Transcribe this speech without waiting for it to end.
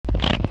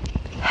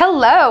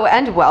Hello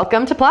and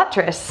welcome to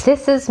Plottress.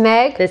 This is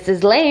Meg. This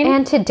is Lane.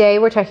 And today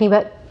we're talking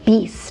about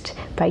Beast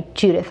by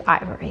Judith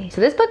Ivory.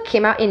 So this book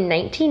came out in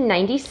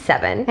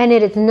 1997. And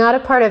it is not a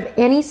part of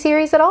any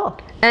series at all.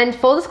 And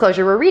full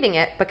disclosure, we're reading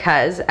it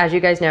because, as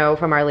you guys know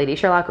from our Lady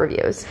Sherlock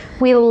reviews,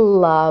 we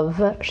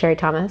love Sherry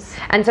Thomas.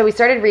 And so we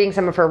started reading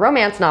some of her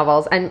romance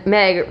novels, and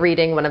Meg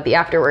reading one of the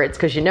afterwards,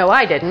 because you know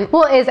I didn't.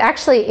 Well, it's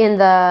actually in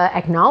the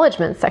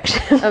acknowledgement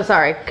section. Oh,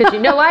 sorry, because you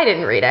know I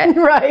didn't read it.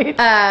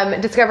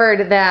 Right.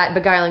 Discovered that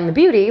Beguiling the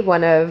Beauty,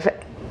 one of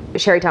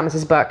Sherry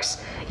Thomas's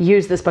books,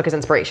 used this book as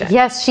inspiration.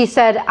 Yes, she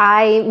said,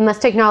 I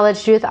must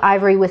acknowledge Judith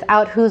Ivory,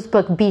 without whose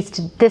book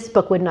Beast, this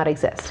book would not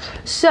exist.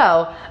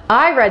 So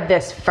I read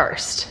this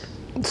first.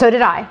 So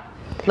did I.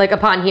 Like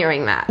upon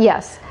hearing that.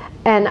 Yes.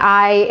 And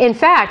in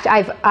fact,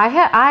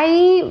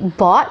 I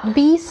bought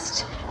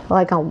Beast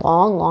like a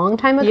long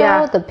time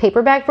ago, the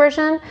paperback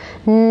version,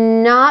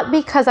 not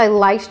because I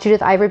liked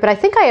Judith Ivory, but I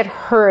think I had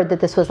heard that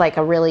this was like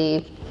a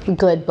really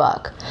good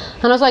book.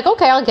 And I was like,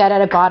 okay, I'll get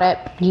it. I bought it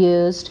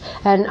used,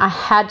 and I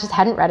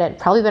hadn't read it.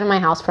 Probably been in my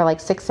house for like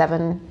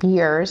 6-7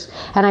 years.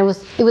 And it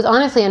was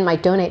honestly in my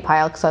donate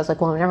pile because I was like,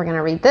 well, I'm never going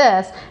to read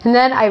this. And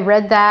then I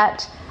read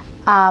that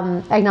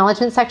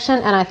acknowledgement section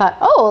and I thought,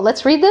 oh,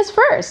 let's read this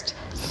first.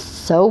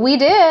 So we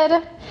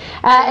did.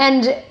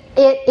 And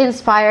it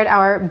inspired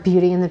our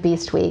Beauty and the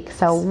Beast week.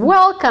 So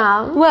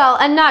welcome. Well,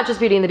 and not just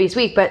Beauty and the Beast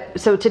week, but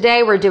so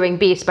today we're doing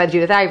Beast by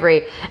Judith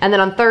Ivory, and then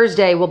on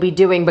Thursday we'll be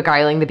doing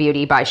Beguiling the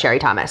Beauty by Sherry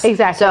Thomas.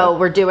 Exactly. So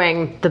we're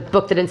doing the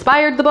book that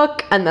inspired the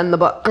book, and then the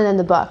book. And then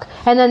the book.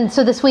 And then,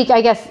 so this week,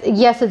 I guess,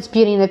 yes, it's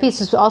Beauty and the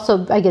Beast. It's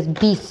also, I guess,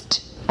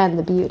 Beast and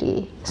the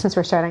Beauty, since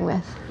we're starting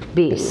with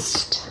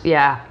Beast.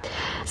 Yeah.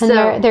 And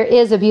so, there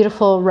is a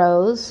beautiful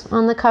rose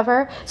on the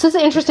cover. So it's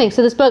interesting.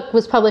 So this book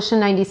was published in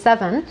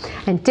 97,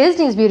 and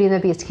Disney's Beauty and the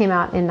Beast came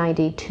out in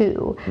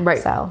 92.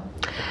 Right. So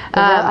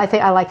I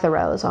think I like the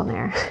rose on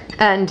there.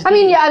 And I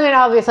mean,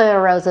 obviously the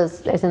rose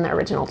is in the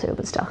original too,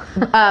 but still.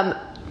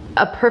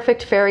 A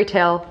perfect fairy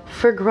tale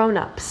for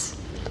grown-ups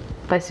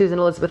by Susan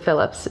Elizabeth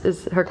Phillips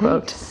is her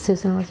quote. Thanks,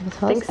 Susan Elizabeth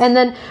Phillips. Thanks. And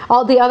then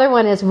the other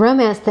one is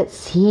Romance That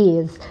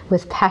Seethes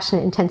with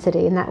Passionate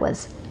Intensity, and that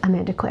was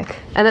Amanda Quick.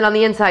 And then on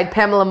the inside,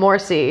 Pamela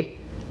Morsi.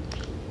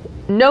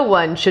 No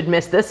one should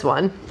miss this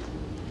one.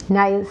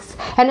 Nice.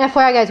 And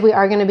FYI, guys, we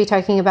are going to be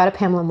talking about a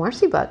Pamela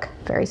Morsi book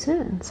very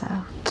soon. So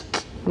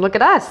look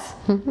at us.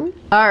 Mm-hmm.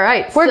 All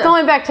right. We're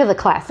going back to the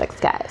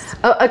classics, guys.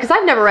 Because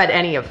I've never read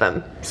any of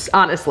them,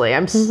 honestly.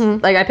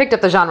 Like, I picked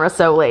up the genre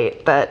so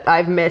late that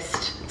I've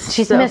missed.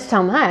 She's missed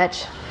so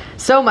much.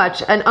 So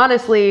much. And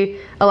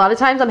honestly, a lot of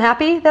times I'm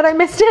happy that I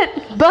missed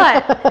it.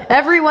 But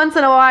every once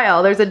in a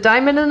while, there's a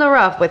diamond in the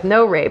rough with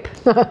no rape.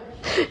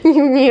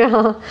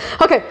 Yeah.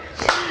 Okay,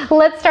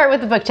 let's start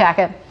with the book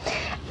jacket.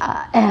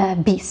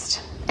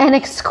 Beast. An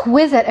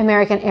exquisite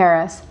American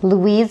heiress,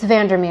 Louise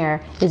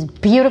Vandermeer, is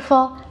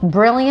beautiful,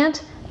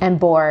 brilliant, and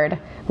bored,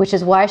 which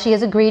is why she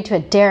has agreed to a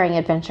daring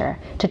adventure,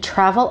 to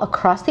travel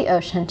across the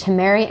ocean to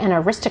marry an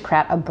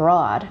aristocrat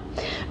abroad.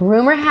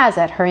 Rumor has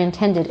it her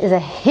intended is a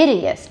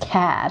hideous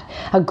cad,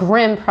 a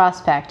grim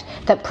prospect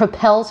that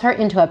propels her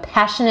into a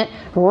passionate,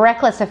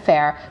 reckless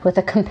affair with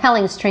a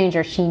compelling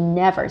stranger she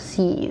never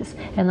sees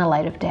in the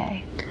light of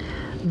day.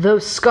 Though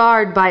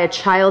scarred by a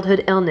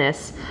childhood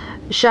illness,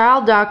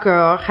 Charles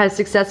d'Harcourt has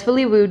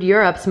successfully wooed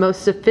Europe's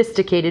most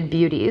sophisticated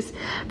beauties.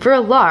 For a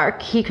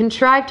lark, he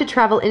contrived to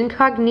travel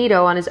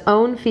incognito on his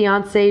own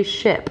fiancée's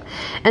ship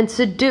and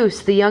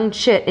seduce the young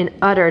chit in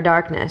utter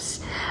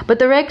darkness. But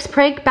the rake's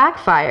prank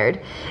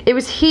backfired. It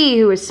was he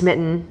who was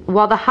smitten,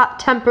 while the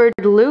hot-tempered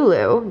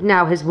Lulu,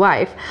 now his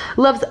wife,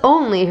 loves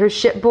only her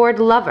shipboard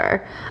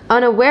lover,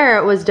 unaware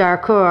it was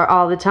d'Harcourt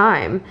all the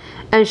time.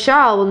 And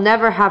Charles will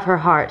never have her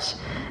heart,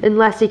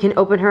 unless he can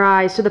open her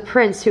eyes to the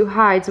prince who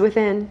hides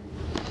within.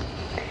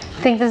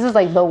 I think this is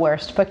like the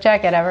worst book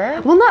jacket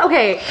ever. Well,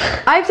 okay.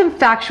 I have some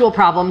factual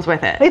problems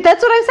with it.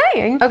 That's what I'm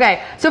saying.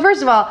 Okay, so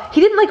first of all,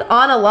 he didn't like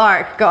on a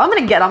lark go, I'm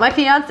gonna get on my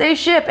fiance's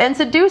ship and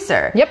seduce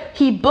her. Yep.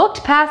 He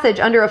booked passage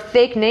under a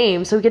fake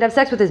name so he could have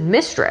sex with his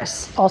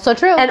mistress. Also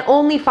true. And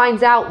only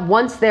finds out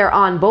once they're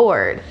on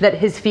board that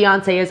his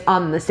fiance is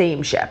on the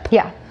same ship.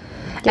 Yeah.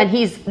 And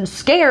he's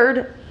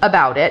scared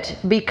about it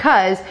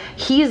because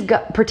he's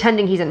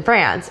pretending he's in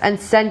France and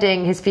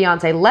sending his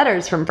fiance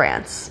letters from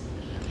France.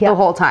 The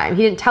whole time.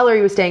 He didn't tell her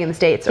he was staying in the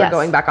States or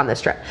going back on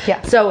this trip.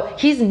 Yeah. So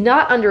he's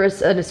not under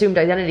an assumed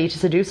identity to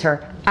seduce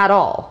her at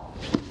all.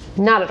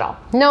 Not at all.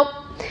 Nope.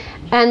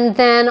 And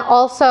then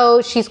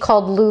also she's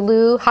called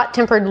Lulu,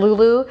 hot-tempered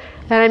Lulu.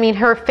 And I mean,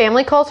 her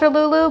family calls her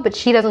Lulu, but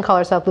she doesn't call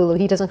herself Lulu.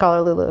 He doesn't call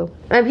her Lulu.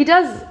 He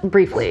does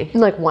briefly.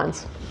 Like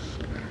once.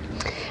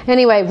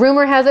 Anyway,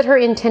 rumor has it her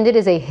intended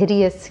is a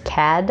hideous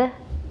cad.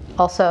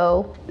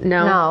 Also,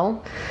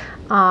 no.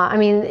 I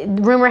mean,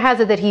 rumor has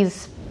it that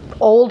he's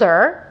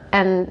older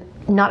and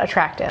not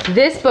attractive.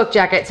 This book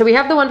jacket, so we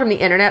have the one from the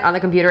internet on the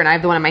computer and I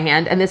have the one in my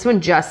hand, and this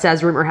one just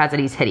says rumor has it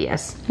he's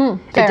hideous.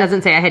 It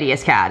doesn't say a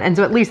hideous cad, and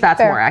so at least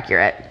that's more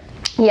accurate.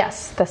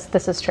 Yes,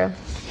 this is true.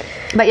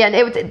 But yeah,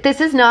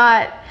 this is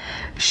not,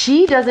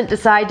 she doesn't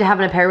decide to have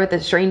an affair with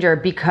a stranger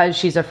because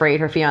she's afraid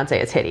her fiance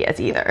is hideous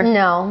either.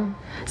 No.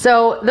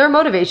 So their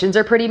motivations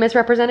are pretty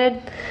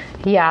misrepresented.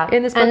 Yeah.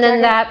 In this book, and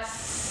then Jackie?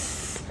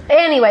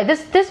 anyway,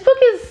 this book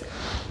is,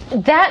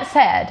 that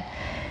said,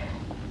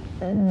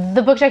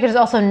 the book jacket is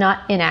also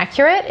not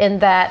inaccurate in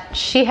that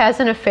she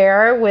has an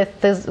affair with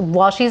this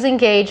while she's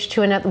engaged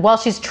to another, while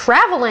she's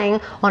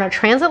traveling on a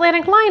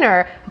transatlantic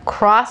liner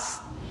across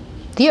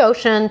the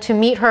ocean to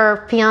meet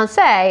her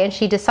fiance, and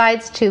she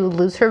decides to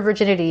lose her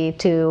virginity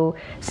to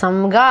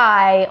some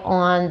guy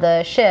on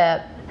the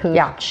ship who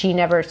she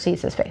never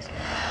sees his face.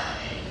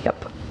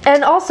 Yep.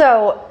 And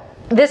also,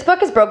 this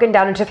book is broken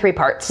down into 3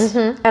 parts.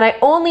 And I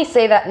only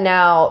say that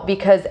now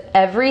because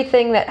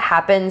everything that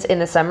happens in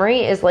the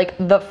summary is like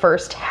the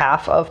first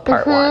half of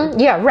part 1.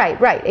 Yeah,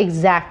 right,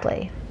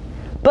 exactly.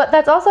 But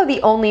that's also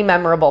the only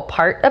memorable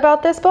part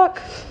about this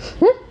book.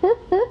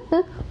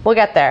 We'll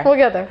get there. We'll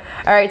get there.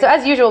 All right, so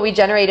as usual, we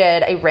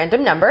generated a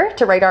random number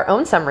to write our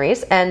own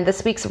summaries, and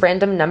this week's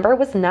random number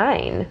was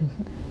 9.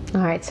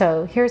 All right,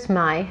 so here's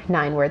my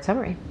 9-word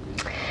summary.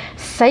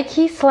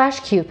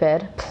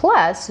 Psyche/Cupid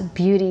plus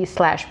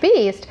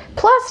Beauty/Beast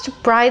plus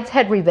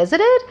Brideshead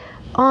Revisited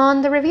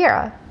on the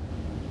Riviera.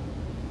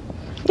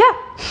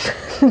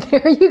 Yeah.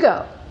 There you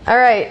go. All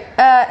right,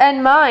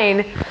 and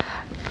mine,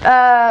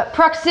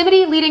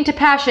 proximity leading to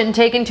passion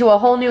taken to a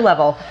whole new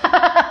level.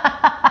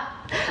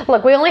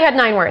 Look, we only had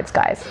 9 words,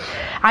 guys.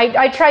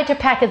 I tried to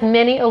pack as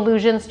many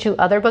allusions to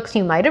other books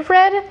you might have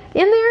read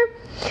in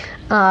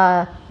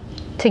there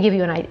to give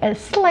you a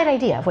slight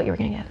idea of what you were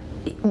going to get.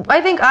 I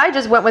think I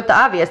just went with the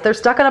obvious. They're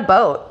stuck on a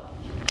boat.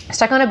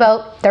 Stuck on a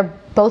boat. They're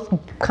both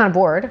kind of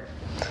bored.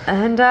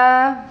 And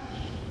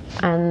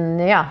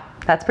yeah.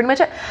 That's pretty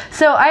much it.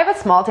 So I have a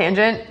small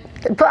tangent.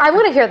 But I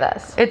want to hear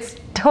this. It's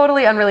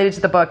totally unrelated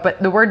to the book,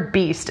 but the word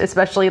beast,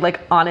 especially like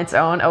on its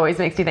own, always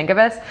makes me think of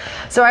this.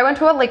 So I went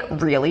to a like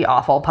really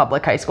awful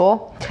public high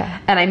school,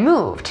 and I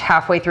moved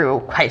halfway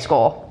through high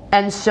school.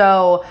 And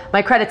so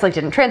my credits like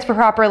didn't transfer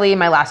properly.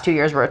 My last 2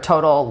 years were a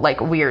total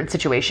like weird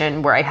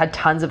situation where I had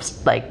tons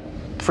of like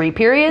free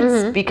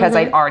periods because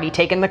I'd already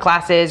taken the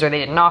classes or they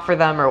didn't offer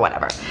them or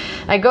whatever.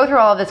 I go through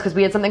all of this because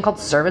we had something called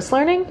service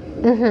learning.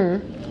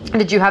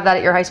 Did you have that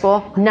at your high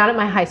school? Not at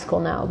my high school,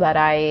 no, but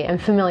I am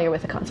familiar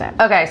with the concept.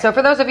 Okay, so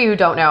for those of you who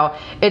don't know,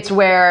 it's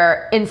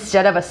where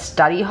instead of a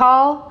study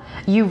hall,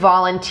 you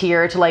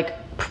volunteer to like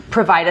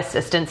provide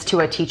assistance to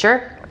a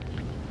teacher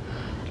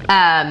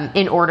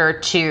in order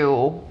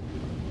to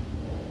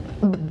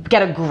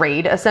get a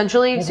grade,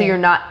 essentially. So you're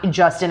not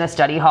just in a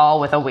study hall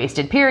with a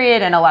wasted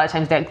period, and a lot of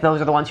times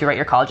those are the ones who write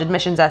your college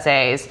admissions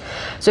essays.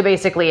 So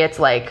basically it's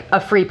like a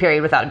free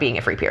period without it being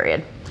a free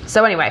period.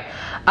 So anyway,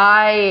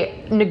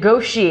 I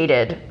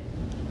negotiated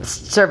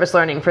service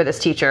learning for this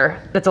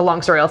teacher. That's a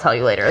long story I'll tell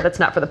you later. That's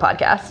not for the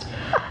podcast.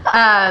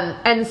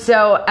 And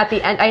so at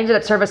the end, I ended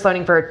up service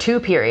learning for 2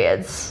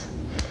 periods.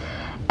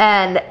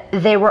 And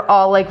they were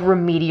all like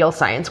remedial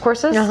science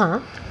courses.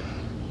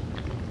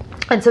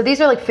 And so these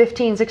are like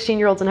 15,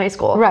 16-year-olds in high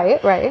school. Right.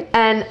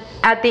 And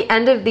at the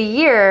end of the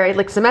year,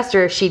 like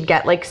semester, she'd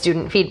get like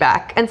student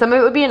feedback. And some of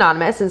it would be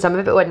anonymous and some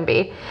of it wouldn't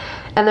be.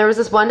 And there was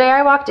this one day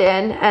I walked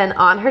in and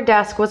on her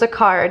desk was a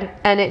card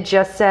and it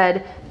just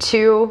said,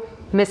 to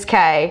Miss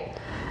K,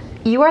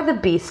 you are the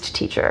beast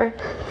teacher.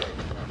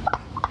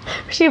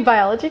 Was she a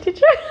biology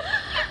teacher?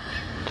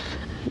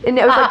 And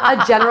it was like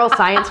a general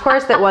science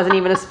course that wasn't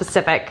even a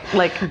specific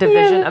like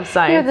division of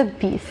science. You're the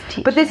beast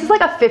teacher. But this is like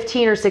a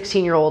 15 or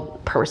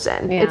 16-year-old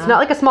person. Yeah. It's not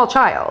like a small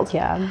child.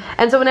 Yeah.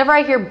 And so whenever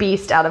I hear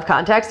beast out of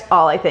context,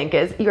 all I think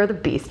is, you're the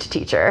beast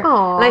teacher.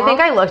 Aww. And I think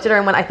I looked at her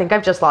and went, I think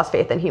I've just lost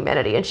faith in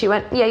humanity. And she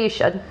went, yeah, you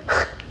should.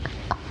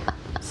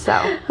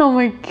 So. Oh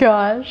my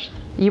gosh.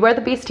 You are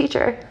the beast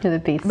teacher. You're the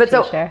beast but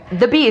teacher. So,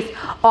 the beast,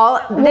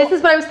 this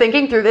is what I was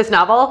thinking through this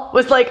novel,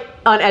 was like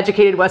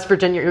uneducated West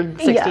Virginia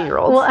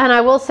 16-year-olds. Well, and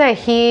I will say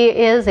he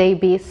is a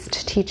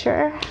beast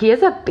teacher. He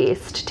is a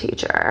beast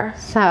teacher.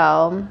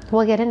 So,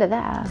 we'll get into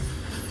that.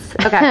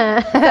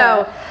 Okay.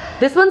 So,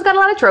 this one's got a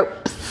lot of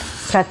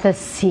tropes. Got the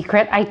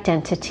secret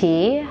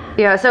identity.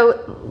 Yeah,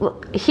 so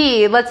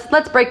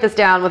let's break this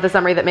down with a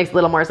summary that makes a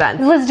little more sense.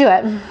 Let's do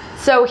it.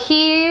 So,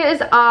 he's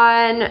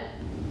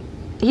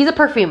a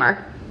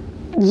perfumer.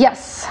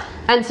 Yes.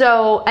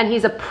 And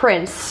he's a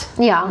prince.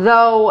 Yeah.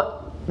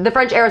 Though the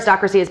French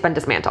aristocracy has been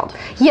dismantled.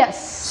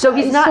 Yes. So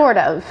he's not sort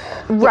of.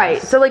 right.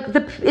 Yes. So like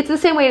it's the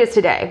same way it is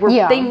today.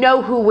 Where they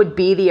know who would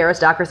be the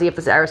aristocracy if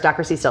this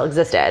aristocracy still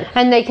existed.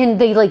 And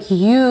they like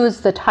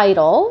use the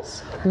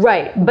titles.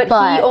 Right. But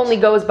he only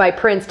goes by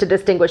prince to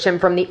distinguish him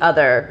from the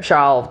other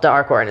Charles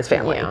d'Harcourt and his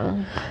family.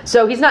 Yeah.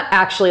 So he's not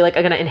actually like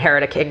going to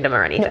inherit a kingdom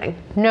or anything.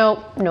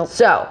 Nope.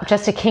 So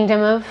just a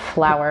kingdom of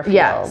flower fields.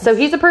 Yeah. So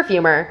he's a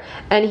perfumer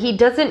and he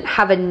doesn't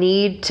have a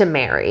need to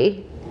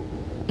marry.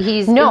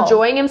 He's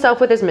enjoying himself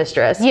with his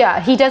mistress.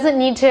 Yeah, he doesn't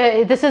need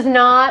to. This is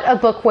not a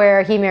book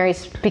where he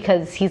marries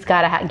because he's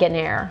got to get an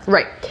heir.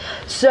 Right.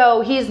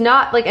 So he's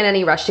not like in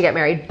any rush to get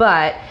married,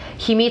 but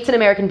he meets an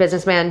American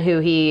businessman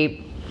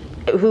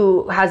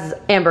who has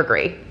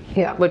ambergris.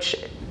 Yeah. Which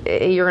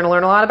you're going to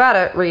learn a lot about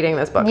it reading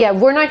this book. Yeah,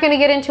 we're not going to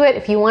get into it.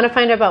 If you want to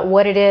find out about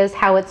what it is,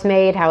 how it's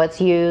made, how it's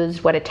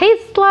used, what it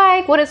tastes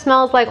like, what it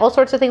smells like, all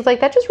sorts of things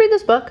like that, just read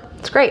this book.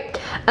 It's great.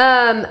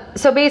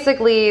 So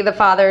basically, the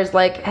father's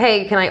like,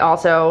 hey, can I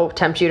also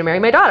tempt you to marry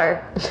my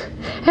daughter?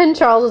 And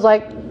Charles is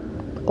like,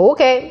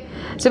 okay.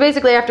 So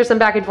basically, after some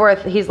back and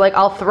forth, he's like,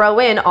 I'll throw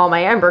in all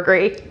my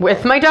ambergris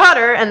with my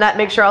daughter, and that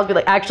makes Charles be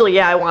like, actually,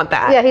 yeah, I want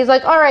that. Yeah, he's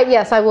like, all right,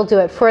 yes, I will do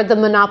it. For the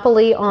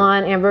monopoly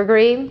on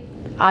ambergris,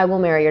 I will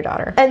marry your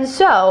daughter. And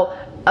so,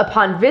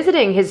 upon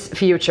visiting his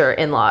future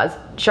in-laws,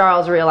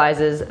 Charles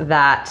realizes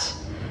that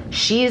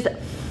she's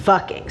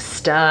fucking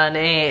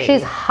stunning.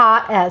 She's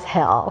hot as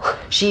hell.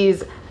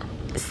 She's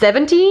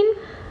 17?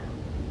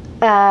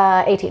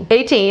 18.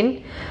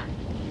 18.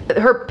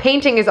 Her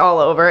painting is all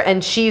over,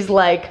 and she's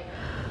like,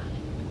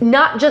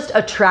 not just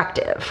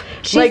attractive.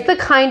 She's like, the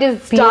kind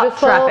of beautiful, stop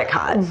traffic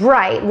hot.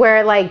 Right,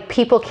 where like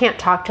people can't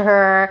talk to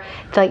her.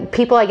 Like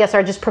people, I guess,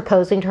 are just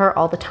proposing to her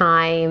all the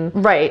time.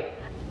 Right.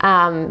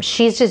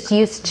 She's just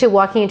used to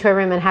walking into a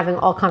room and having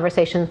all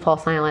conversations fall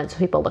silent so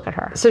people look at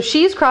her. So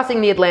she's crossing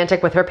the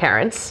Atlantic with her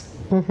parents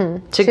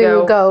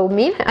to go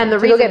meet him. And the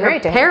reason her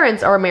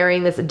parents are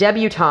marrying this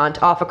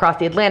debutante off across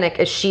the Atlantic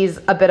is she's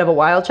a bit of a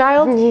wild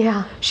child.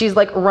 Yeah. She's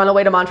like run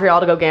away to Montreal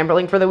to go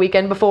gambling for the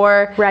weekend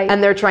before. Right.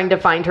 And they're trying to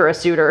find her a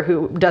suitor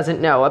who doesn't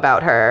know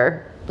about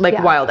her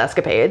wild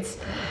escapades.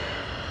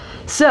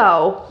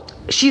 So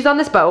she's on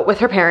this boat with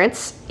her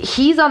parents.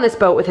 He's on this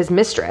boat with his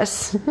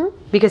mistress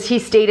because he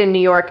stayed in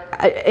New York,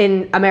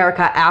 in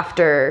America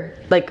after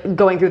like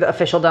going through the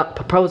official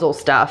proposal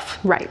stuff.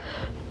 Right.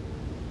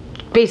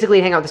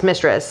 Basically hang out with his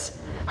mistress.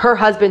 Her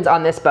husband's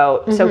on this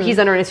boat, so he's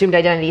under an assumed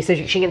identity so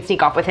she can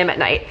sneak off with him at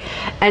night.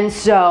 And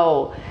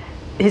so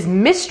his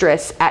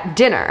mistress at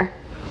dinner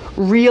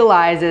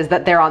realizes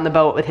that they're on the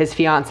boat with his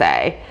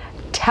fiance,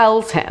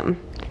 tells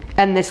him,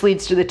 and this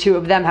leads to the two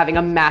of them having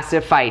a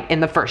massive fight in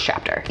the first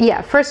chapter.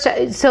 Yeah,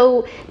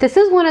 so this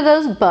is one of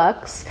those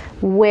books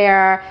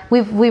where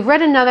we've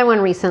read another one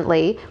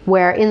recently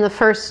where in the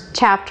first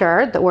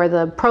chapter, or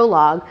the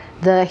prologue,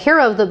 the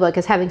hero of the book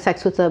is having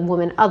sex with a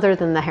woman other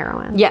than the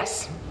heroine.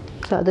 Yes.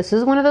 So this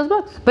is one of those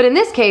books. But in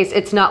this case,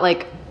 it's not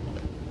like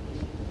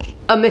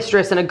a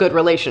mistress in a good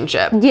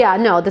relationship. Yeah,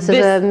 no, this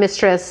is a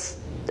mistress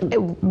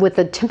with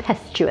a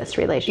tempestuous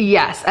relationship.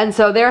 Yes, and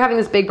so they're having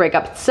this big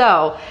breakup.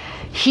 So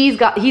he's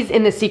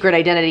in this secret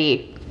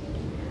identity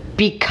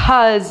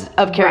because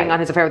of carrying on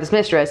his affair with his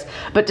mistress,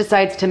 but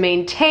decides to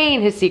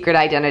maintain his secret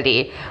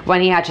identity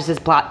when he hatches his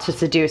plot to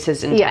seduce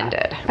his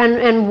intended. Yeah.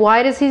 And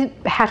why does he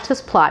hatch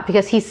this plot?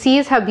 Because he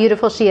sees how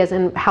beautiful she is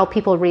and how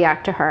people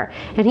react to her.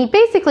 And he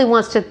basically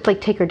wants to like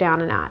take her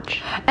down a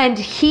notch. And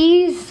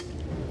he's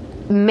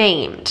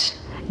maimed.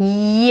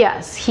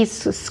 Yes, he's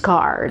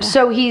scarred.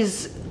 So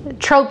he's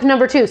trope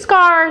number 2,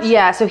 scars.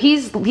 Yeah, so he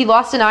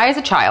lost an eye as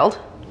a child.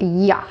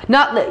 Yeah.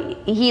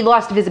 He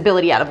lost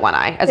visibility out of one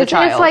eye as a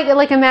child. It's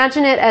like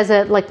imagine it as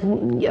a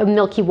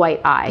milky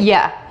white eye.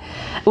 Yeah.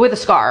 With a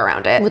scar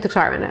around it. With a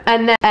scar around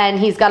it. And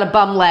he's got a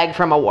bum leg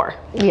from a war.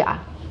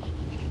 Yeah.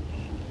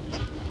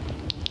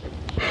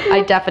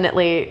 I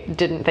definitely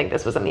didn't think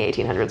this was in the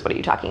 1800s. What are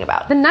you talking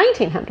about? The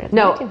 1900s.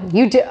 No. 1900s.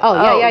 You did. Oh,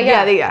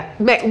 yeah.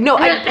 No,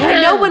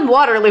 I know when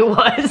Waterloo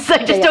was.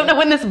 I just don't know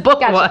when this book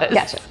was.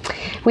 Gotcha.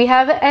 We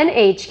have an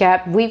age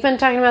gap. We've been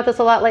talking about this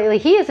a lot lately.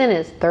 He is in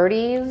his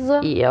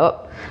 30s.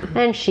 Yep.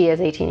 And she is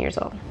 18 years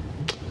old.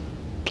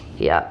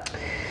 Yep.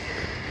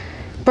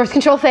 Birth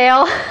control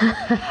fail.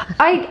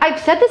 I've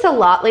said this a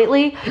lot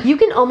lately. You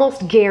can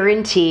almost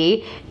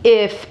guarantee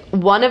if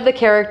one of the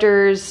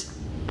characters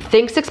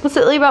thinks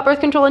explicitly about birth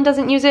control and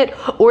doesn't use it,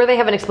 or they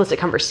have an explicit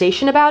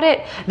conversation about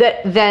it,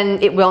 that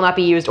then it will not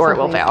be used or it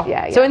will fail.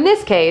 Yeah. So in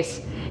this case,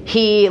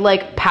 he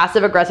like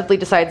passive aggressively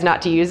decides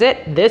not to use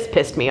it. This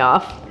pissed me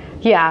off.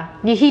 Yeah,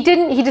 he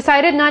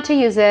decided not to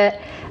use it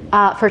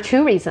for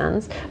 2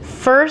 reasons.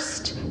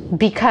 First,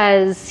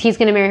 because he's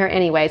going to marry her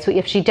anyway, so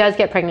if she does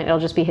get pregnant, it'll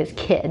just be his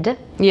kid.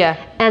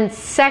 Yeah. And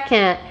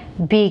second,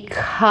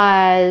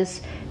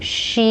 because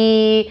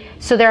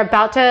so they're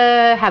about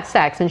to have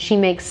sex and she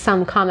makes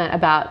some comment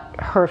about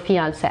her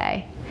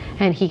fiance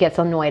and he gets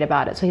annoyed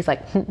about it. So he's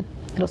like,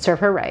 it'll serve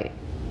her right.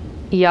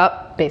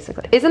 Yep.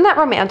 Basically. Isn't that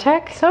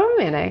romantic? So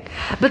romantic.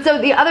 But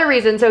so the other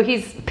reason, so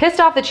he's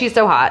pissed off that she's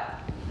so hot.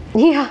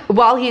 Yeah.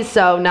 While he's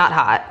so not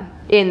hot,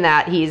 in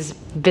that he's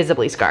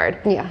visibly scarred.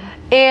 Yeah.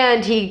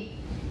 And he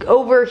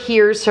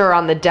overhears her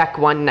on the deck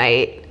one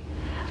night,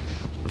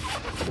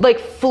 like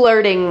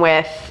flirting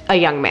with a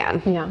young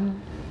man. Yeah.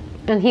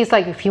 And he's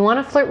like, if you want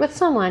to flirt with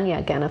someone,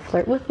 you're gonna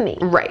flirt with me.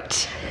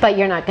 Right. But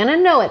you're not gonna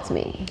know it's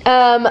me.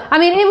 I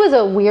mean, it was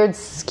a weird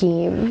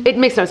scheme. It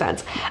makes no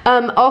sense.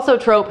 Also,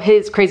 Trope,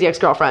 his crazy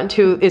ex-girlfriend,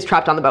 who is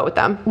trapped on the boat with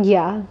them.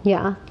 Yeah.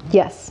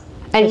 Yes.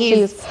 And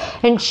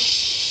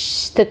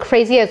the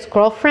crazy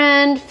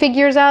ex-girlfriend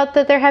figures out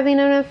that they're having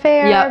an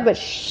affair. Yep. But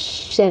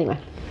anyway.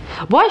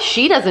 Why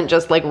she doesn't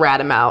just like rat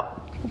him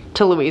out?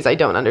 to Louise I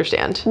don't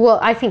understand. Well,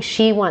 I think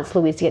she wants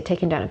Louise to get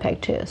taken down a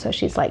peg too. So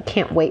she's like,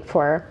 can't wait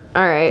for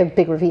All right. the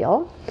big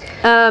reveal.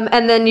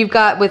 And then you've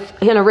got with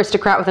an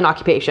aristocrat with an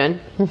occupation.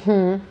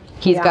 Mm-hmm.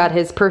 He's got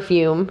his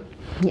perfume.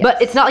 Yes.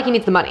 But it's not like he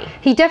needs the money.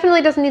 He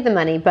definitely doesn't need the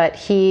money, but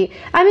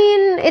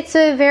it's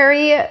a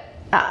very,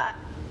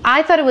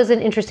 I thought it was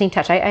an interesting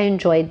touch. I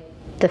enjoyed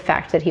the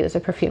fact that he was a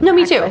perfumer. No,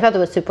 me too. I thought that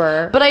was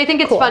super But I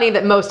think it's cool. funny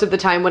that most of the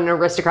time when an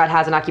aristocrat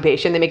has an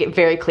occupation, they make it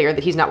very clear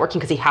that he's not working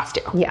because he has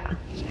to. Yeah.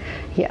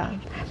 Yeah.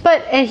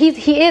 But and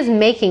he is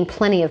making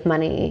plenty of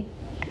money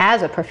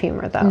as a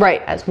perfumer though.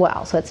 Right. As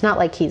well. So it's not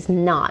like he's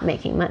not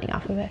making money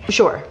off of it.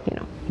 Sure. You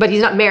know. But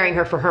he's not marrying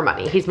her for her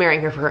money. He's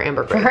marrying her for her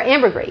ambergris. For her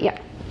ambergris,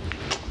 yeah.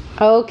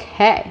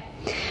 Okay.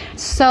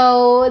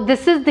 So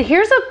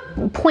here's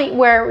a point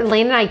where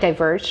Lane and I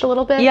diverged a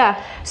little bit.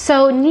 Yeah.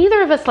 So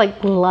neither of us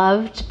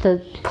loved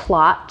the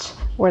plot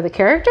or the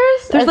characters.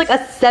 There's like a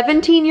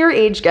 17-year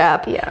age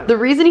gap. Yeah. The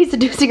reason he's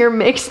seducing her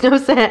makes no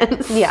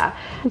sense. Yeah.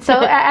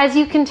 So as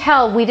you can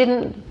tell,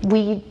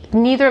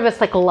 neither of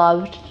us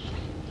loved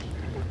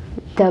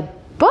the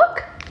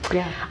book.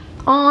 Yeah.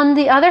 On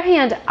the other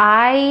hand,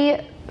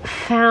 I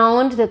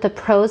found that the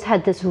prose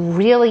had this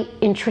really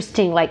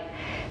interesting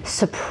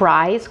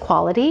surprise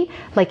quality.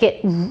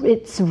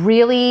 It's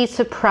really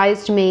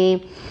surprised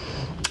me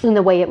in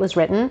the way it was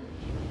written.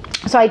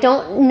 So I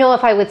don't know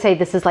if I would say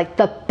this is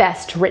the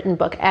best written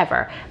book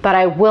ever, but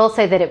I will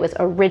say that it was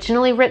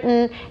originally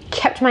written,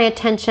 kept my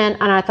attention,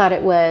 and I thought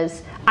it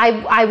was,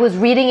 I was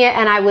reading it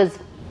and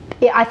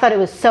I thought it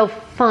was so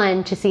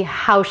fun to see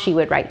how she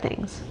would write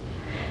things.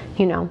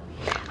 You know,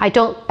 I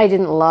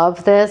didn't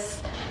love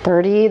this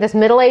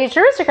middle-aged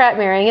aristocrat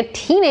marrying a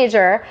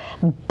teenager,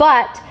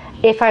 but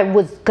if I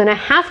was gonna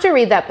have to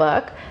read that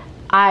book,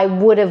 I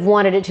would have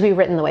wanted it to be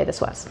written the way this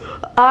was.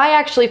 I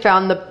actually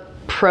found the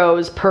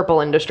prose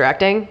purple and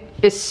distracting,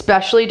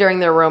 especially during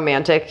their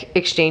romantic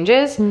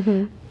exchanges.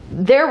 Mm-hmm.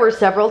 There were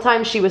several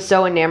times she was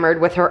so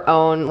enamored with her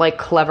own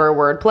clever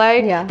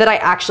wordplay that I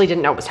actually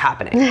didn't know was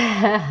happening.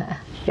 Yeah.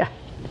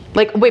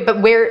 Wait,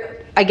 but where...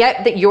 I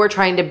get that you're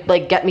trying to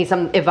get me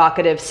some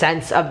evocative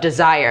sense of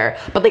desire,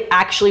 but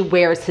actually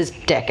where's his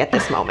dick at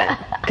this moment?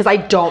 Because I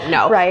don't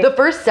know. Right. The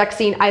first sex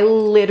scene, I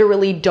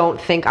literally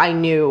don't think I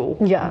knew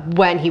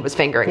when he was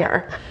fingering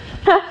her.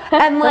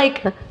 And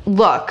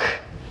look,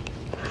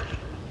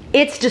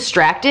 it's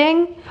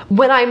distracting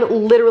when I'm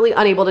literally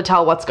unable to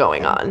tell what's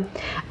going on.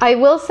 I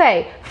will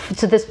say,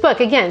 so this book,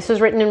 again, this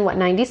was written in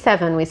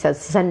 97, we said,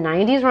 this is a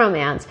 90s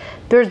romance.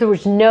 There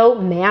was no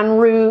man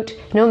root,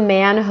 no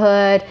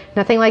manhood,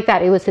 nothing like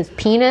that. It was his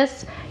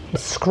penis,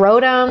 his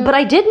scrotum. But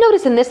I did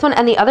notice in this one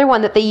and the other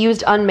one that they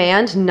used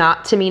unmanned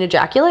not to mean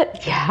ejaculate.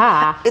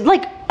 Yeah.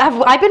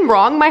 Have I been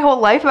wrong my whole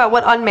life about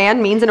what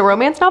unmanned means in a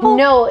romance novel?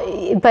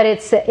 No, but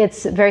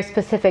it's very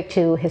specific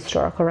to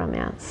historical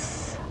romance.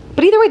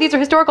 But either way, these are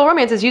historical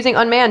romances using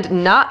unmanned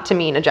not to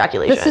mean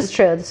ejaculation. This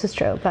is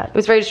true, but... It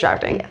was very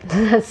distracting.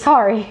 Yeah.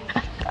 Sorry.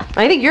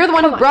 I think you're the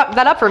one who brought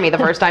that up for me the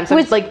first time, so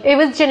it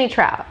was Jenny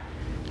Trout.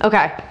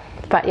 Okay.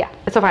 But yeah.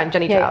 It's so fine,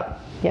 Jenny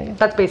Trout. Yeah.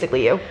 That's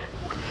basically you.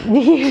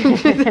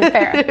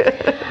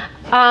 Fair.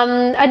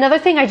 Another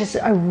thing I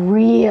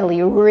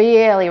really,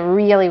 really,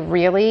 really,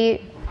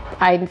 really...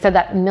 I said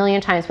that a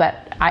million times,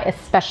 but I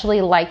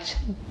especially liked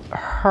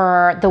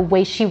the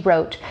way she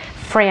wrote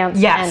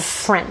France and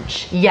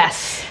French.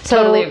 Yes, so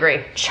totally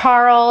agree.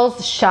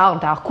 Charles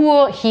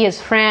d'Harcourt, he is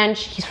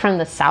French. He's from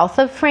the south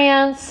of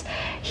France.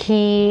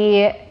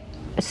 He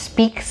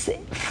speaks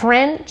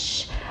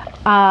French.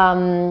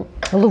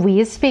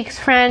 Louise speaks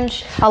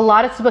French. A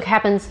lot of this book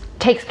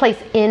takes place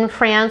in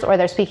France, or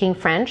they're speaking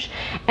French.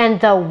 And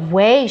the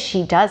way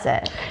she does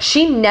it.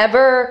 She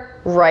never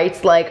writes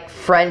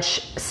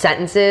French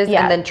sentences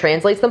and then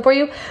translates them for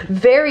you.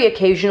 Very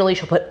occasionally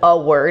she'll put a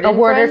word in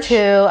French. Or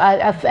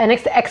two, an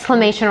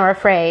exclamation or a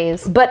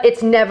phrase. But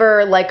it's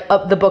never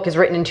the book is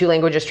written in two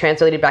languages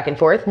translated back and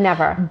forth.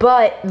 Never.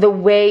 But the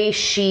way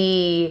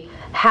she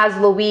has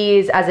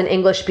Louise as an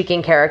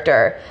English-speaking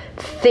character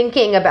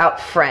thinking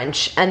about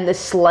French and the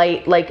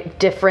slight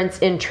difference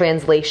in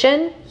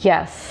translation.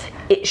 Yes.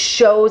 It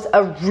shows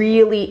a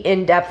really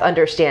in-depth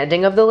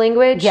understanding of the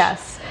language.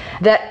 Yes.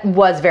 That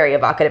was very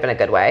evocative in a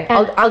good way.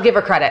 I'll give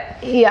her credit.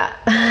 Yeah.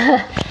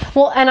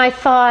 Well, and I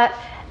thought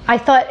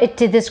it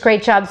did this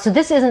great job. So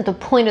this isn't the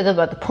point of the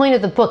book. The point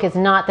of the book is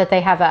not that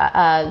they have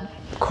a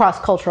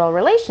cross-cultural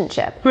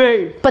relationship.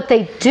 Right. But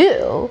they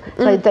do.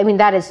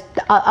 That is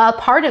a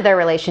part of their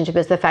relationship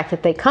is the fact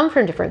that they come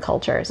from different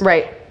cultures.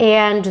 Right.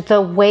 And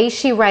the way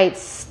she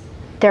writes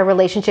their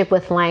relationship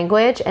with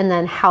language and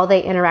then how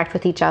they interact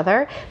with each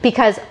other,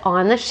 because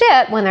on the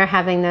ship when they're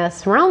having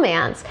this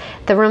romance,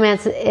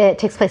 it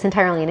takes place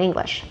entirely in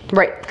English.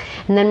 Right.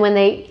 And then when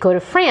they go to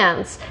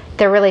France,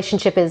 their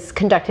relationship is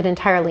conducted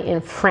entirely in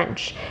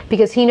French,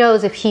 because he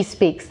knows if he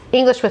speaks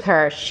English with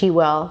her, she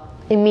will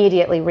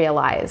immediately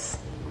realize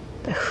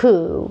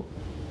who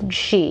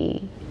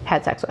she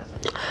had sex with.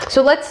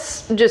 So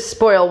let's just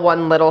spoil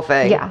one little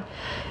thing. Yeah.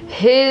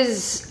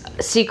 His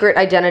secret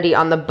identity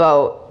on the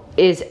boat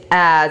is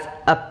as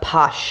a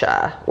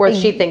pasha, or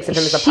she thinks of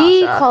him as a pasha.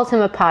 She calls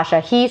him a pasha.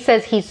 He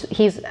says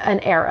he's an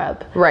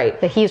Arab. Right.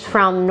 That he's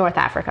from North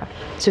Africa.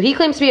 So he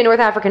claims to be a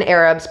North African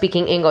Arab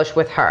speaking English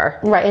with her.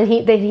 Right, and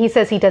he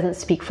says he doesn't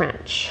speak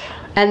French.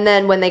 And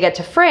then when they get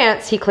to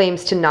France, he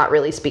claims to not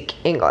really speak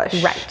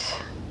English.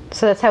 Right.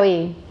 So that's how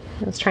he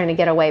was trying to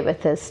get away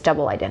with this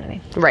double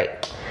identity.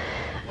 Right.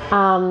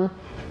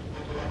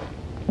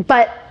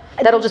 But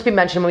that'll just be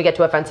mentioned when we get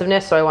to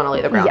offensiveness, so I want to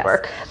lay the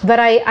groundwork. Yes. But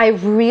I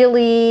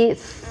really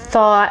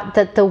thought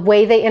that the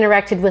way they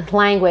interacted with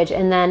language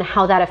and then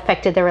how that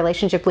affected their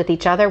relationship with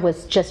each other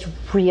was just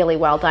really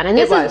well done. And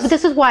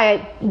this is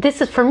why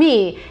for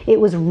me, it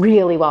was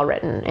really well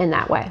written in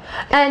that way.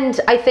 And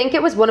I think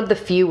it was one of the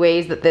few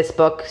ways that this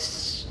book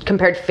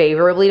compared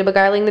favorably to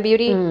Beguiling the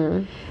Beauty.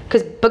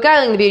 Because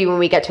Beguiling the Beauty, when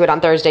we get to it on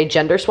Thursday,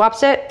 gender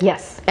swaps it.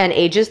 Yes. And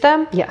ages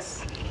them.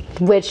 Yes.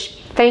 Which,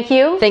 thank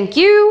you. Thank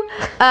you.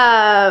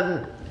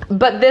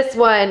 But this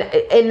one,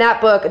 in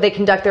that book, they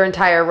conduct their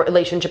entire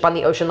relationship on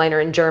the ocean liner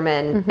in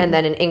German and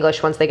then in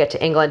English once they get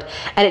to England.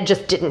 And it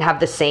just didn't have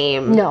the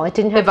same it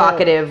didn't have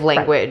evocative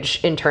language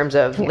in terms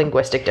of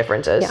linguistic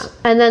differences. Yeah.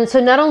 And then, so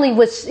not only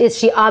is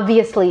she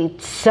obviously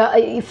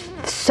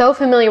so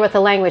familiar with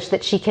the language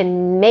that she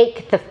can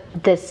make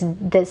this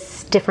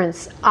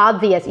difference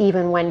obvious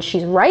even when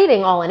she's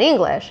writing all in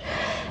English.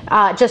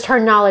 Just her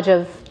knowledge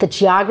of the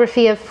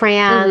geography of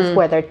France,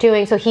 where they're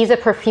doing. So he's a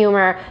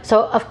perfumer.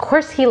 So of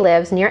course he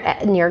lives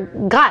near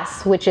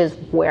Grasse, which is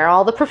where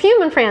all the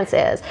perfume in France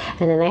is.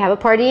 And then they have a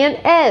party in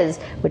Aise,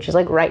 which is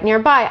like right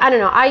nearby. I don't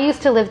know. I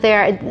used to live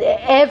there.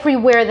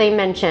 Everywhere they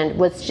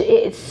mentioned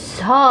it's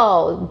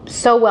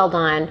so well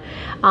done.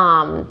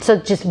 So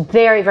just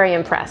very, very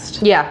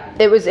impressed. Yeah,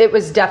 it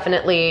was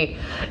definitely,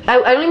 I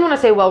don't even want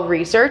to say well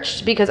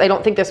researched, because I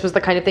don't think this was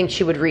the kind of thing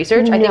she would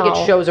research. I think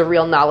it shows a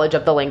real knowledge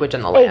of the language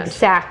and the land.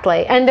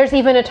 Exactly. And there's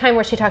even a time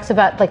where she talks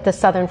about like the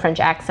Southern French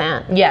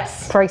accent.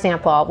 Yes. For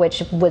example,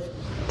 which was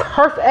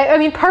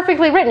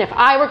perfectly written. If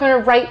I were going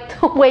to write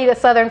the way the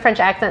Southern French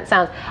accent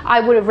sounds,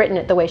 I would have written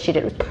it the way she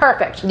did. It was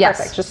perfect. Yes.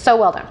 Perfect. Just so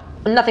well done.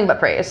 Nothing but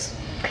praise.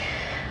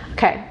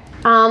 Okay.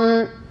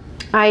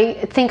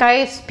 I think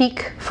I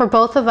speak for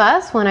both of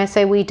us when I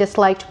say we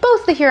disliked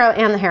both the hero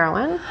and the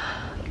heroine.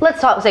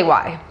 Let's say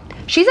why.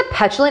 She's a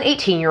petulant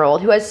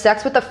 18-year-old who has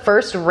sex with the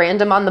first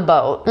random on the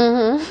boat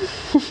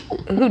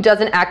who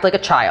doesn't act like a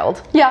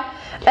child. Yeah.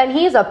 And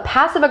he's a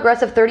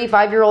passive-aggressive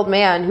 35-year-old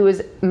man who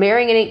is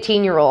marrying an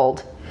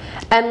 18-year-old.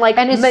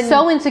 And is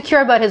so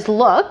insecure about his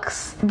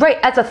looks. Right,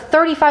 as a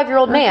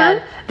 35-year-old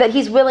man that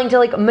he's willing to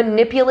like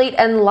manipulate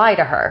and lie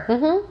to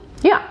her.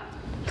 Yeah.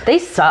 They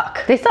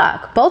suck. They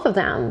suck. Both of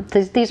them.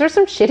 These are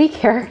some shitty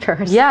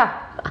characters. Yeah.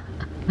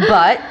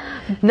 But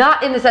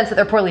not in the sense that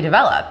they're poorly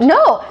developed.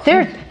 No,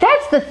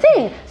 that's the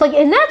thing. Like,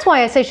 and that's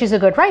why I say she's a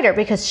good writer,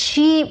 because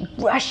she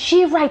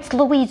writes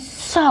Louise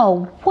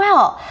so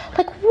well.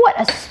 Like, what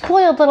a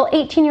spoiled little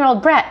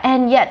 18-year-old brat,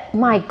 and yet,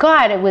 my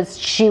God,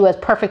 she was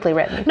perfectly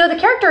written. No, the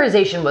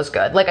characterization was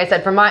good. Like I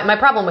said, for my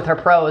problem with her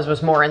prose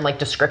was more in like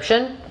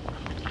description.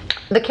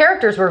 The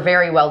characters were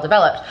very well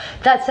developed.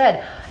 That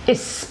said,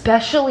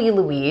 especially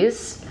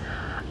Louise,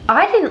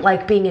 I didn't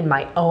like being in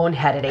my own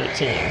head at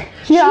 18.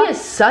 Yeah. She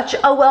is such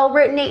a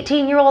well-written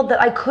 18-year-old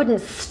that I couldn't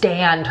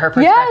stand her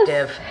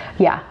perspective.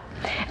 Yes.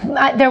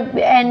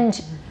 Yeah.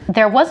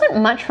 There wasn't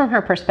much from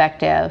her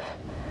perspective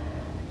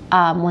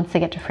once they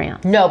get to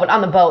France. No, but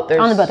on the boat there's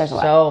a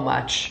lot. So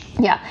much.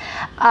 Yeah.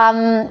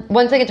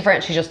 Once they get to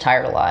France, she's just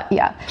tired a lot.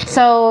 Yeah.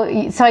 So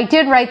I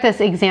did write this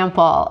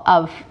example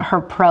of her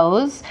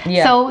prose.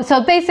 Yeah.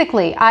 So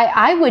basically,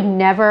 I would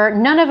never,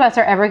 none of us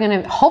are ever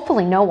going to,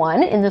 hopefully no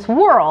one in this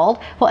world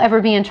will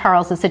ever be in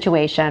Charles's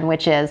situation,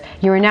 which is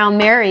you're now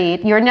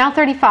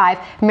 35,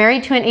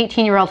 married to an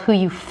 18-year-old who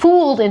you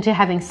fooled into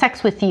having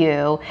sex with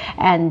you,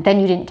 and then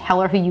you didn't tell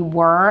her who you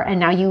were, and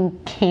now you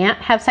can't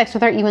have sex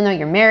with her even though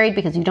you're married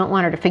because you don't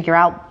want her to figure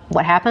out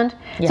what happened.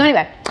 Yeah. So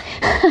anyway,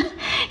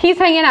 he's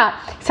hanging out.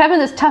 He's having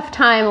this tough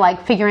time,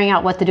 like, figuring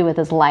out what to do with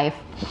his life.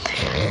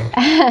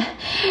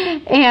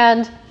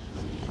 And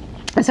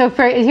so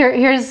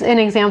here's an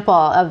example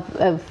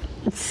of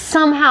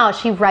somehow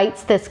she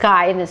writes this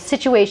guy in a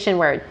situation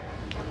where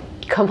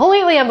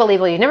completely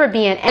unbelievable, you'd never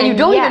be in. And you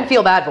don't even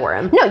feel bad for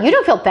him. No, you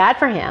don't feel bad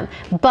for him.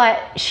 But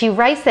she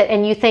writes it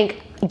and you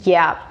think,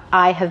 yeah,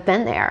 I have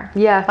been there.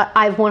 Yeah.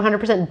 I've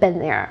 100% been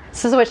there.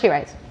 This is what she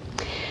writes.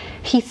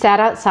 He sat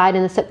outside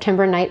in the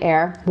September night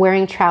air,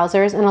 wearing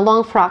trousers and a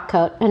long frock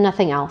coat and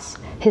nothing else,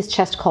 his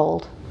chest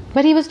cold.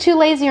 But he was too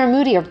lazy or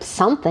moody or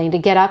something to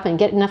get up and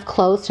get enough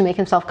clothes to make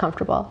himself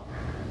comfortable.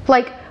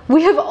 Like,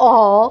 we have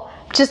all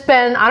just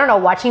been, I don't know,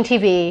 watching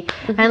TV,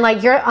 and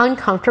like, you're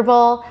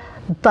uncomfortable,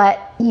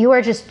 but you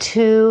are just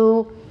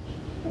too,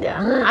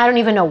 I don't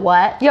even know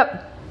what.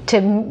 Yep.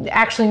 To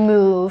actually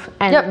move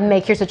and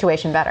make your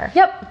situation better.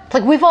 Yep.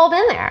 Like, we've all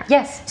been there.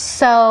 Yes.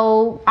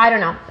 So, I don't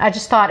know. I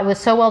just thought it was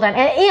so well done.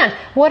 And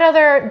what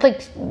other,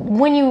 like,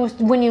 when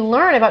you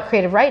learn about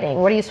creative writing,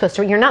 what are you supposed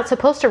to, you're not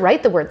supposed to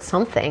write the word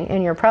something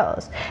in your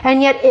prose.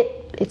 And yet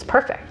it's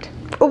perfect.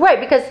 Right,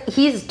 because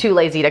he's too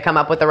lazy to come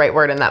up with the right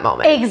word in that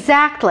moment.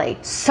 Exactly.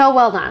 So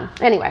well done.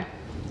 Anyway,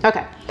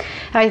 okay.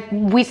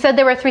 We said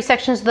there were 3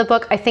 sections of the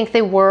book. I think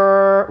they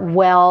were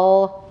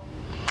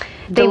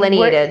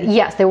delineated.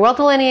 Yes, they were well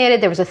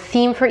delineated. There was a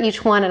theme for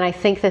each one, and I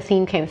think the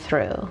theme came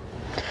through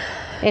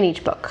in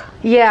each book.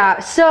 Yeah,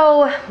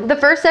 so the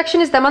first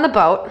section is them on the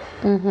boat.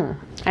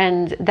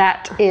 And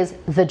that is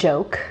the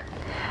joke.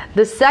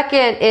 The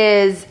second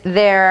is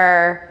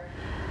their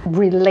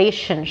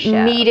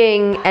relationship,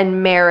 meeting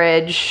and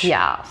marriage.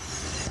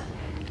 Yes.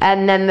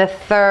 And then the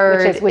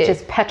third which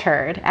is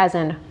Petard, as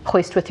in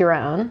hoist with your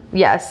own.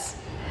 Yes.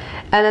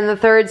 And then the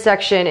third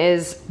section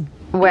is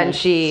when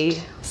she,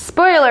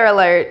 spoiler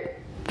alert,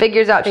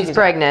 figures out she's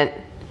pregnant.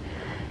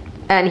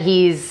 And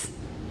he's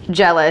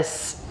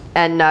jealous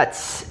and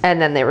nuts, and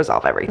then they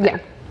resolve everything. Yeah.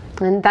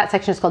 And that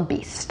section is called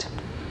Beast.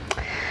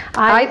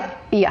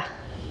 Yeah.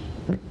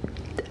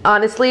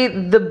 Honestly,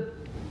 the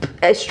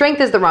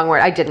strength is the wrong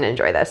word. I didn't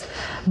enjoy this.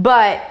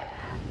 But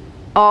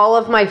all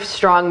of my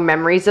strong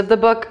memories of the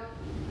book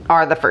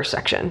are the first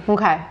section.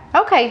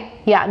 Okay.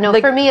 Yeah, no,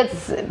 for me it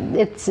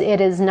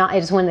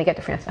is when they get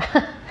to France.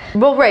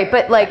 Well, right,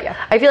 but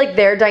I feel like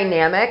their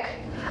dynamic,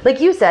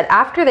 like you said,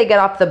 after they get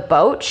off the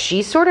boat,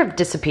 she sort of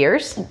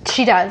disappears.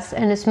 She does,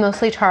 and it's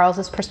mostly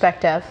Charles's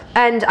perspective.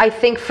 And I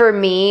think for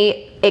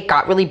me, it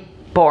got really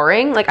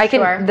boring. Like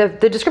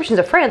the descriptions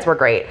of France were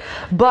great,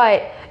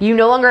 but you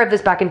no longer have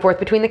this back and forth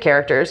between the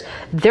characters.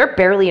 They're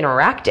barely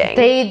interacting.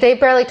 They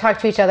barely talk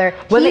to each other.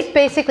 He's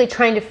basically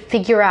trying to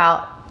figure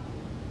out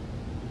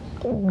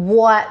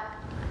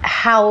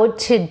how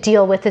to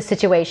deal with the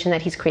situation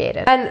that he's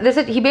created. And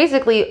he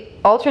basically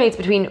alternates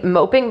between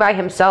moping by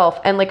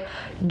himself and like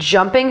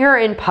jumping her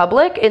in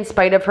public in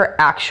spite of her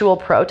actual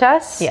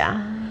protests.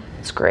 Yeah.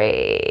 It's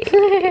great.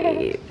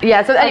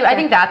 Yeah, so anyway, I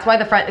think that's why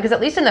because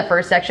at least in the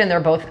first section, they're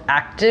both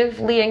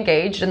actively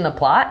engaged in the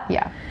plot.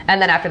 Yeah.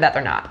 And then after that,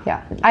 they're not.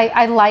 Yeah.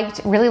 I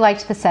really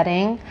liked the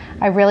setting.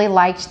 I really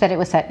liked that it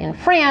was set in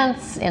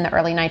France in the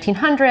early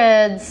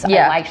 1900s.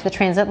 Yeah. I liked the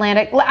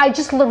transatlantic. I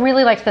just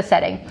really liked the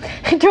setting.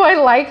 Do I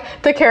like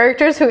the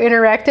characters who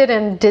interacted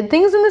and did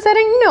things in the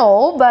setting?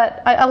 No,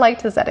 but I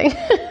liked the setting.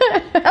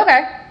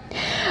 Okay.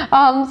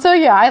 So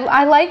yeah,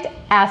 I liked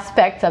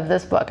aspects of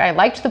this book. I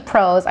liked the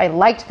prose. I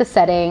liked the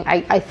setting.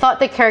 I thought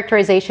the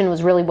characterization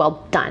was really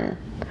well done.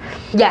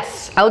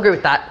 Yes, I'll agree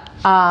with that.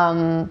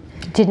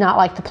 Did not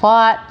like the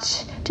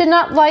plot. Did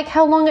not like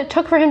how long it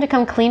took for him to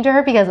come clean to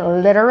her, because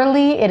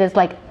literally it is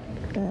like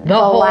the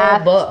whole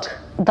book.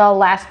 The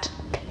last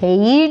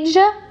page.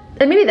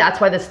 And maybe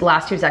that's why this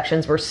last 2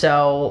 sections were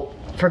so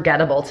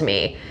forgettable to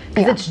me.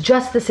 Because it's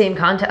just the same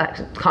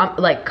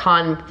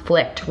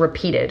conflict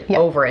repeated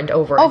over and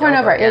over and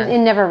over again. It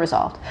never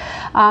resolved.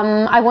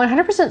 I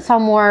 100% saw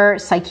more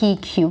Psyche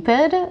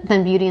Cupid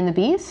than Beauty and the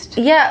Beast.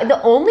 Yeah, the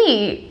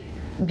only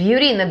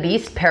Beauty and the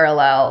Beast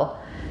parallel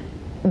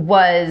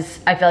was,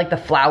 I feel like, the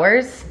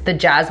flowers, the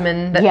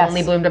jasmine that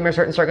only bloomed under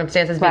certain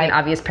circumstances being an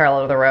obvious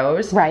parallel to the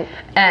rose. Right.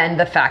 And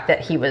the fact that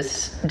he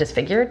was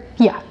disfigured.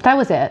 Yeah, that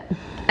was it.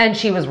 And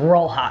she was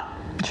roll hot.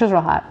 She was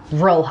real hot.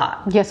 Real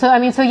hot. Yeah,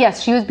 so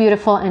yes, she was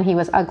beautiful and he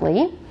was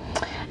ugly.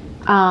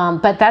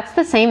 But that's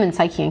the same in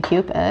Psyche and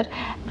Cupid.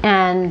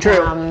 And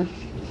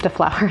the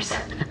flowers.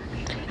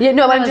 Yeah,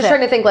 no, I'm just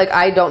trying to think,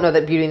 I don't know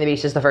that Beauty and the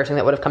Beast is the first thing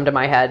that would have come to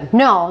my head.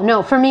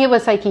 No, for me it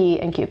was Psyche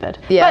and Cupid.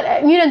 Yeah.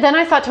 But, then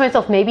I thought to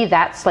myself, maybe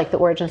that's the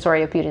origin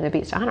story of Beauty and the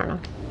Beast. I don't know.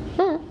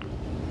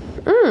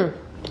 I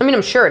mean,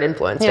 I'm sure it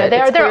influenced it.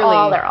 They're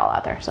all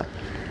out there, so.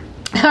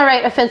 All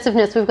right,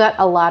 offensiveness. We've got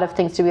a lot of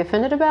things to be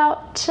offended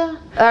about.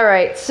 All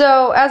right,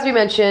 so as we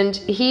mentioned,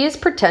 he is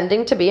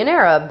pretending to be an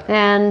Arab.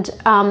 And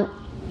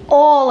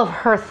all of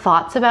her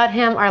thoughts about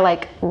him are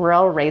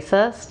real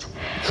racist.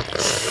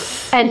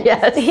 And,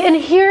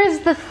 and here's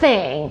the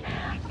thing.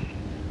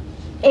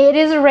 It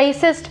is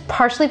racist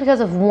partially because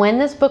of when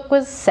this book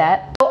was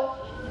set.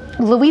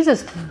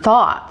 Louise's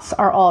thoughts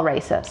are all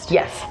racist.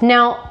 Yes.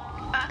 Now,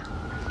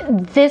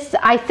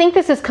 I think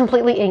this is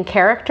completely in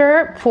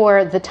character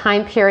for the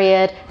time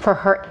period, for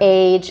her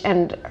age,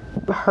 and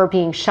her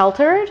being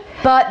sheltered.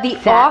 But the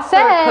author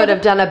could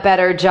have done a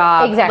better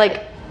job, exactly,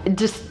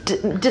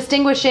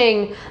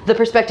 distinguishing the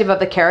perspective of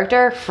the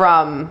character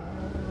from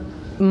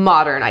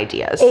modern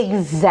ideas.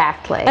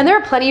 Exactly. And there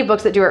are plenty of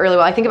books that do it really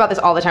well. I think about this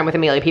all the time with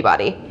Amelia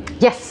Peabody.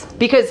 Yes.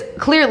 Because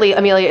clearly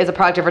Amelia is a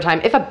product of her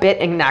time, if a bit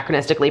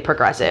anachronistically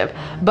progressive.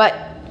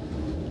 But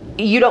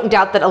you don't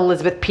doubt that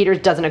Elizabeth Peters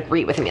doesn't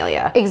agree with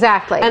Amelia.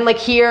 Exactly. And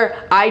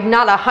here, I'm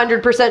not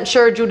 100%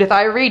 sure Judith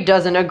Irie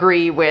doesn't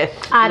agree with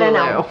I don't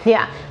know.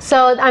 Yeah.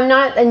 So I'm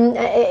not,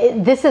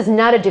 this is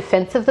not a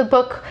defense of the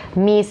book,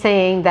 me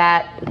saying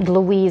that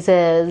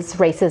Louise's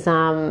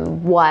racism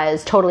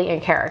was totally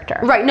in character.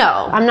 Right,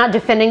 no. I'm not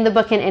defending the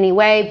book in any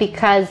way,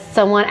 because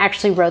someone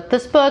actually wrote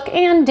this book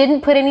and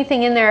didn't put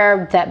anything in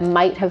there that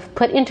might have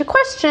put into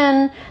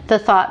question the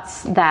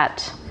thoughts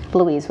that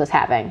Louise was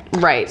having.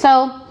 Right.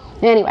 So,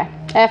 anyway,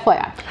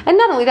 FYI. And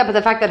not only that, but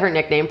the fact that her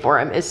nickname for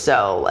him is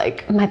so,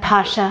 my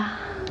Pasha.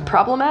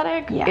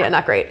 Problematic? Yeah,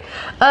 not great.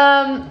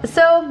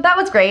 So that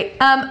was great.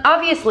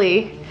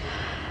 Obviously,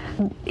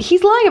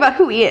 he's lying about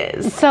who he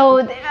is.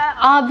 So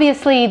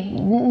obviously,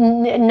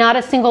 not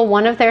a single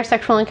one of their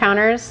sexual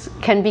encounters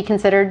can be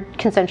considered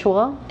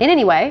consensual in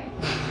any way.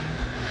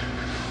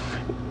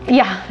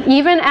 Yeah,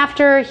 even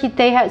after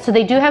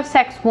they do have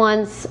sex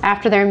once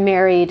after they're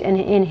married and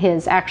in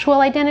his actual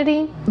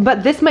identity.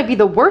 But this might be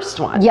the worst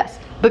one. Yes,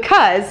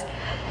 because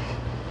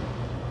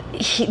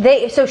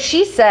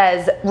she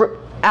says,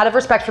 out of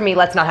respect for me,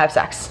 let's not have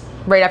sex.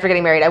 Right after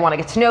getting married, I want to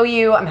get to know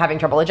you. I'm having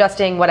trouble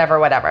adjusting,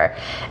 whatever.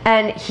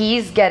 And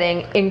he's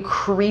getting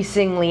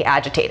increasingly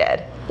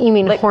agitated. You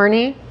mean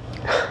horny?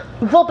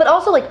 Well, but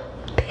also like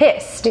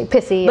pissed.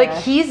 Pissy, Like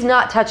he's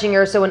not touching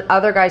her, so when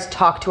other guys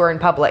talk to her in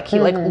public, he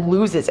like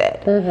loses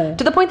it.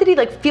 To the point that he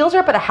like feels her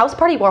up at a house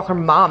party while her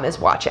mom is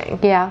watching.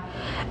 Yeah.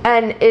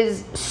 And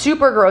is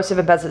super aggressive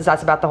and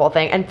possessed about the whole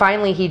thing. And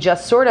finally he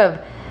just sort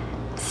of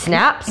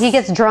snaps. He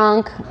gets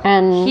drunk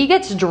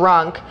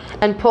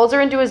and pulls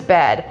her into his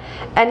bed,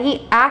 and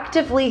he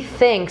actively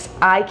thinks,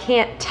 I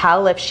can't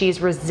tell if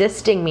she's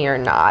resisting me or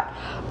not,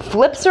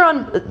 flips her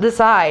on the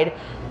side,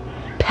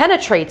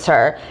 penetrates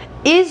her,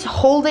 is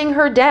holding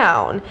her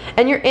down,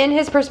 and you're in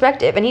his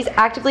perspective, and he's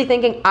actively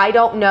thinking, I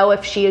don't know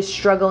if she is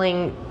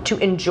struggling to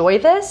enjoy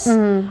this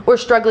or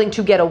struggling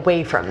to get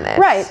away from this.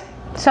 Right.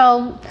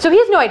 So he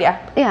has no idea.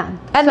 Yeah.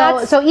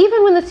 And so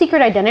even when the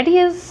secret identity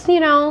is,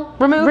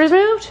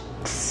 removed,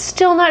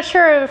 still not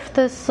sure if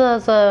this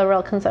is a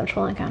real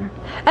consensual encounter.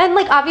 And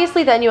like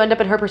obviously then you end up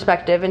in her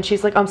perspective, and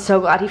she's like, I'm so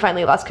glad he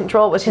finally lost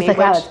control with me. She's like,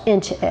 I was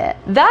into it.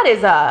 That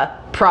is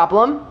a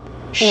problem.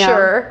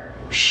 Sure.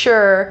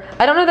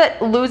 I don't know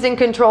that losing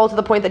control to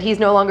the point that he's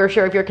no longer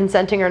sure if you're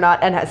consenting or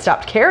not and has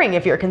stopped caring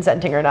if you're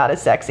consenting or not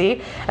is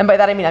sexy. And by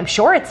that I mean I'm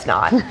sure it's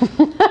not.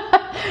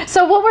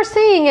 So what we're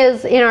seeing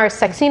is in our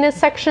sexiness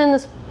section,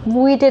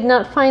 we did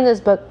not find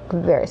this book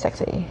very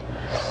sexy.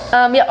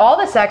 All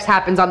the sex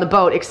happens on the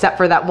boat except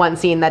for that one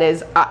scene that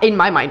is, in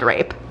my mind,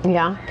 rape.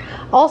 Yeah.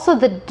 Also,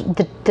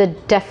 the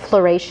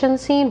defloration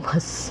scene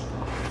was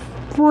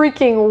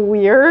freaking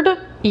weird.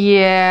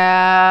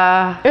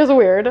 Yeah. It was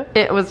weird.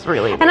 It was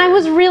really weird. And I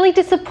was really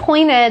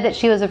disappointed that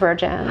she was a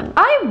virgin.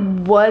 I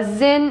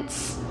wasn't,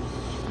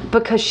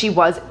 because she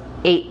was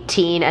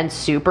 18 and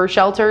super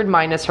sheltered,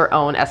 minus her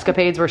own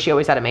escapades where she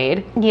always had a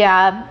maid.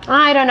 Yeah,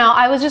 I don't know.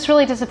 I was just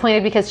really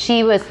disappointed because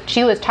she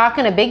was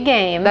talking a big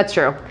game. That's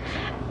true.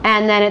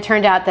 And then it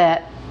turned out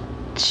that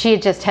she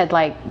just had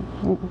like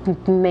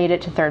made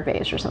it to third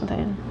base or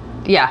something.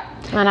 Yeah.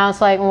 And I was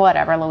like,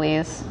 whatever,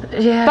 Louise.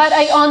 Yeah. But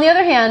on the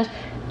other hand,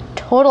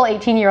 total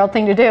 18-year-old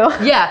thing to do.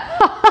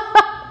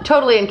 Yeah.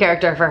 Totally in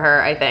character for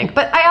her, I think.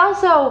 But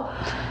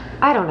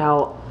I don't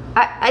know.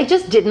 I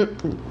just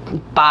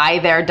didn't buy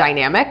their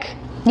dynamic.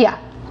 Yeah.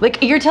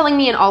 Like, you're telling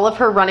me in all of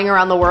her running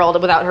around the world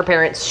without her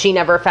parents, she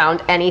never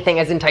found anything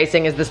as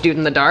enticing as this dude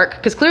in the dark?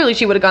 Because clearly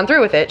she would have gone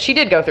through with it. She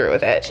did go through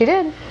with it. She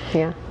did.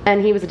 Yeah.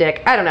 And he was a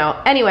dick. I don't know.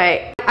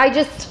 Anyway, I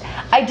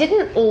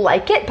didn't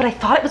like it, but I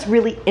thought it was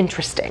really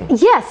interesting.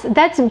 Yes,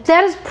 that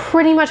is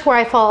pretty much where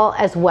I fall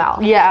as well.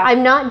 Yeah.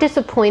 I'm not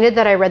disappointed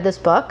that I read this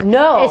book.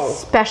 No.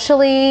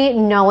 Especially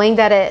knowing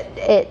that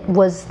it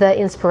was the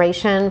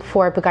inspiration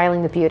for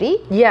Beguiling the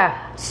Beauty.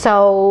 Yeah.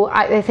 So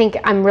I think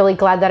I'm really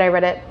glad that I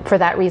read it for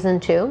that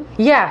reason too.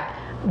 Yeah.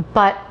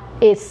 But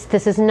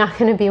this is not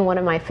going to be one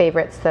of my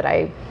favorites that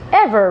I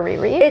ever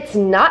reread. It's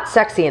not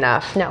sexy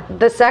enough. No.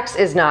 The sex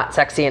is not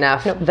sexy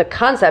enough. Nope. The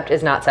concept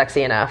is not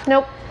sexy enough.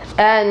 Nope.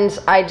 And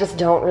I just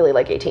don't really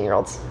like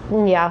 18-year-olds.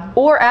 Yeah.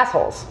 Or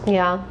assholes.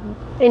 Yeah.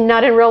 And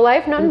not in real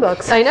life, not in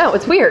books. I know,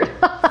 it's weird.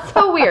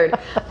 So weird.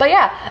 But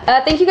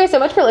yeah, thank you guys so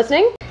much for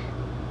listening.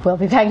 We'll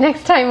be back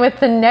next time with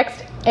the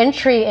next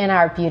entry in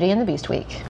our Beauty and the Beast week.